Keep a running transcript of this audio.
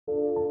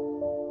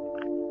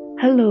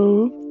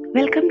Hello,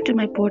 welcome to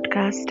my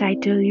podcast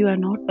titled You Are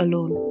Not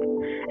Alone.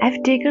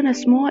 I've taken a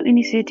small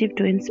initiative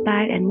to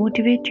inspire and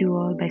motivate you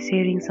all by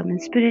sharing some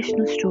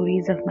inspirational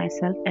stories of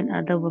myself and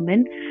other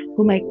women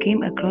whom I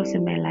came across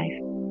in my life.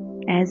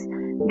 As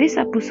this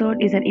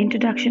episode is an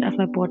introduction of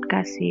my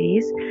podcast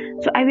series,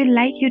 so I will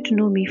like you to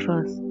know me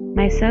first.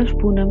 Myself,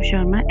 Poonam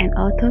Sharma, an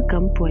author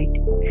cum poet.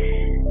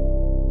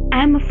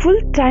 I am a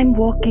full-time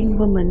working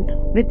woman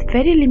with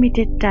very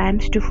limited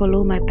times to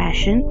follow my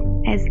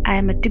passion, as I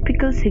am a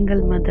typical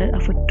single mother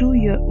of a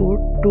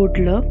 2-year-old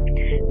toddler,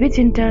 which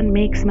in turn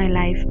makes my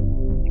life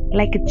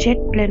like a jet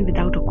plane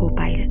without a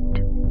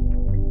co-pilot.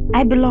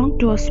 I belong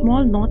to a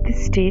small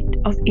northeast state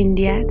of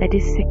India, that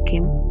is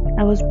Sikkim.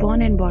 I was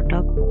born and brought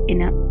up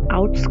in an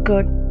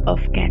outskirt of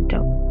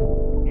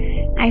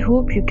Gangtok. I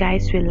hope you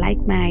guys will like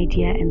my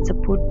idea and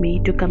support me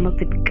to come up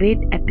with great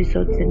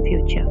episodes in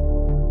future.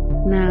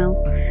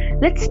 Now,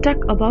 let's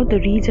talk about the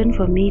reason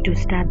for me to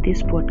start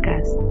this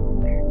podcast.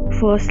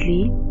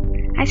 Firstly,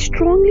 I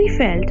strongly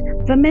felt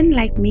women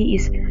like me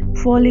is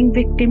falling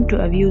victim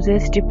to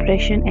abusers,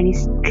 depression, and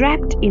is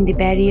trapped in the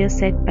barriers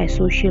set by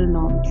social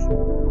norms.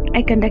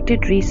 I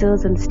conducted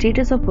research on the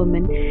status of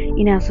women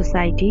in our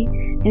society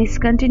and is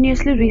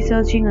continuously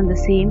researching on the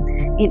same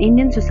in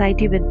Indian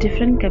society with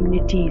different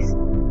communities.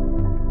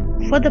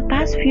 For the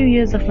past few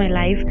years of my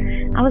life,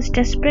 I was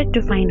desperate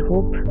to find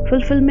hope,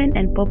 fulfillment,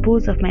 and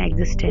purpose of my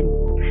existence.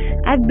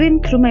 I've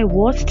been through my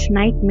worst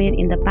nightmare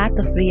in the path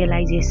of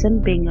realization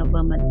being a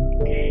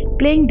woman.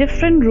 Playing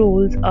different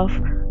roles of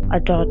a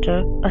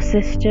daughter, a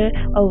sister,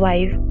 a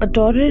wife, a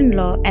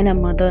daughter-in-law, and a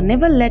mother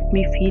never let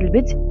me feel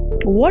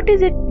what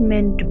is it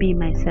meant to be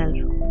myself.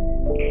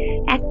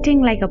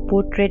 Acting like a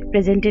portrait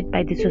presented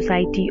by the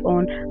society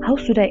on how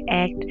should I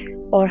act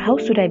or how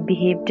should I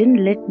behave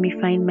didn't let me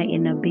find my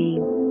inner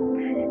being.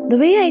 The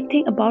way I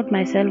think about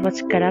myself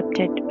was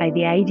corrupted by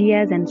the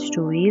ideas and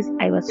stories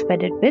I was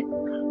fed with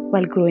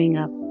while growing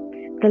up.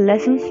 The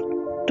lessons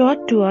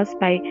taught to us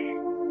by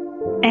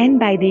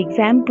the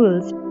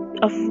examples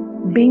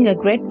of being a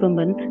great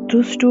woman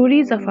through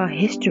stories of our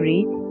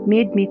history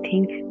made me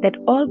think that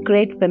all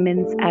great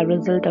women are a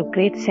result of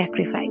great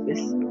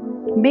sacrifices.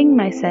 Being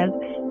myself,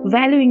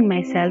 valuing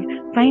myself,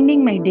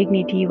 finding my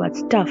dignity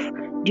was tough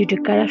due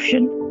to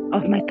corruption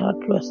of my thought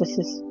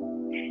processes.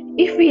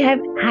 If we have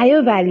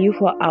higher value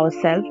for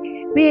ourselves,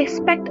 we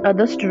expect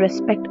others to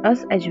respect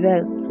us as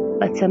well.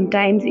 But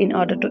sometimes in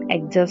order to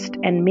adjust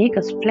and make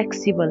us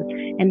flexible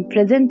and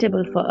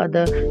presentable for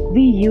others,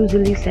 we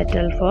usually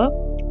settle for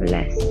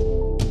less.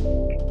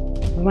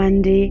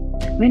 One day,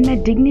 when my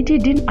dignity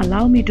didn't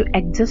allow me to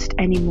adjust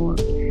anymore,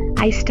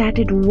 I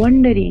started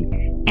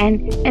wondering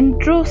and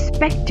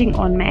introspecting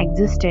on my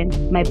existence,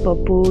 my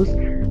purpose,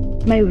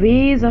 my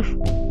ways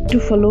to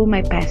follow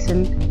my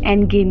passion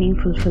and gaining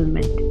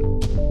fulfillment.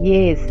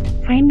 Yes,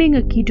 finding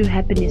a key to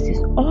happiness is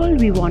all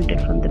we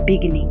wanted from the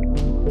beginning.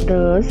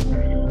 Thus,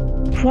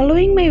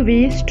 following my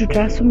ways to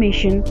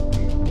transformation,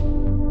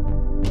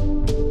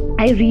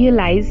 I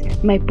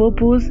realized my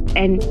purpose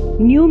and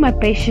knew my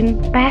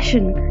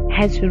passion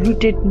has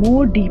rooted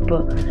more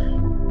deeper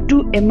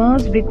to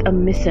emerge with a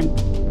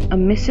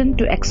mission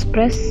to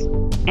express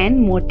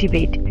and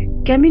motivate,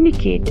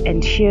 communicate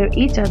and share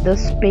each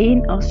other's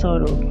pain or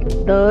sorrow,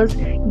 thus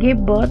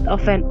gave birth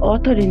of an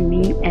author in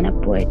me and a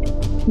poet.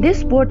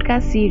 This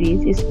podcast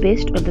series is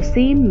based on the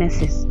same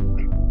message,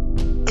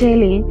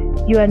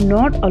 telling you are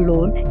not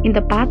alone in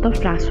the path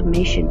of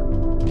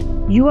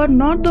transformation. You are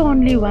not the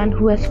only one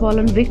who has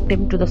fallen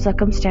victim to the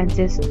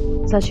circumstances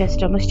such as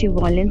domestic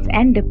violence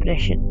and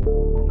depression.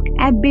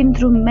 I've been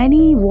through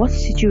many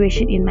worst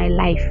situations in my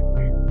life,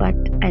 but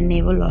I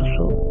never lost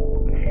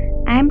hope.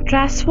 I am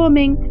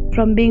transforming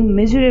from being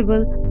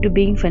miserable to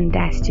being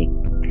fantastic.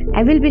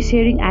 I will be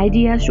sharing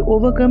ideas to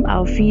overcome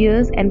our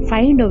fears and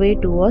find a way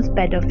towards a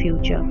better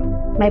future.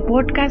 My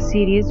podcast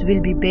series will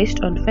be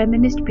based on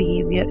feminist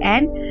behavior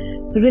and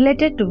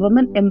related to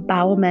women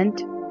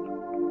empowerment.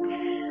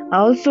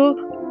 Also,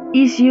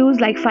 issues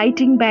like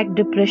fighting back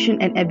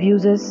depression and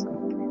abuses.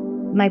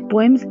 My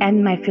poems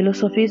and my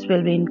philosophies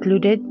will be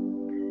included.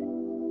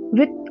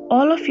 With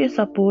all of your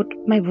support,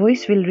 my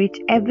voice will reach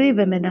every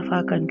woman of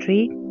our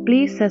country.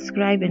 Please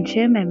subscribe and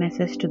share my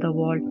message to the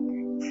world.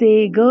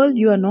 Say, girl,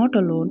 you are not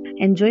alone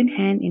and join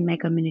hand in my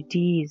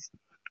communities.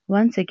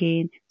 Once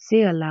again,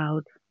 say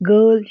aloud,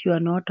 girl, you are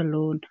not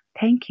alone.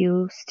 Thank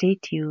you. Stay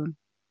tuned.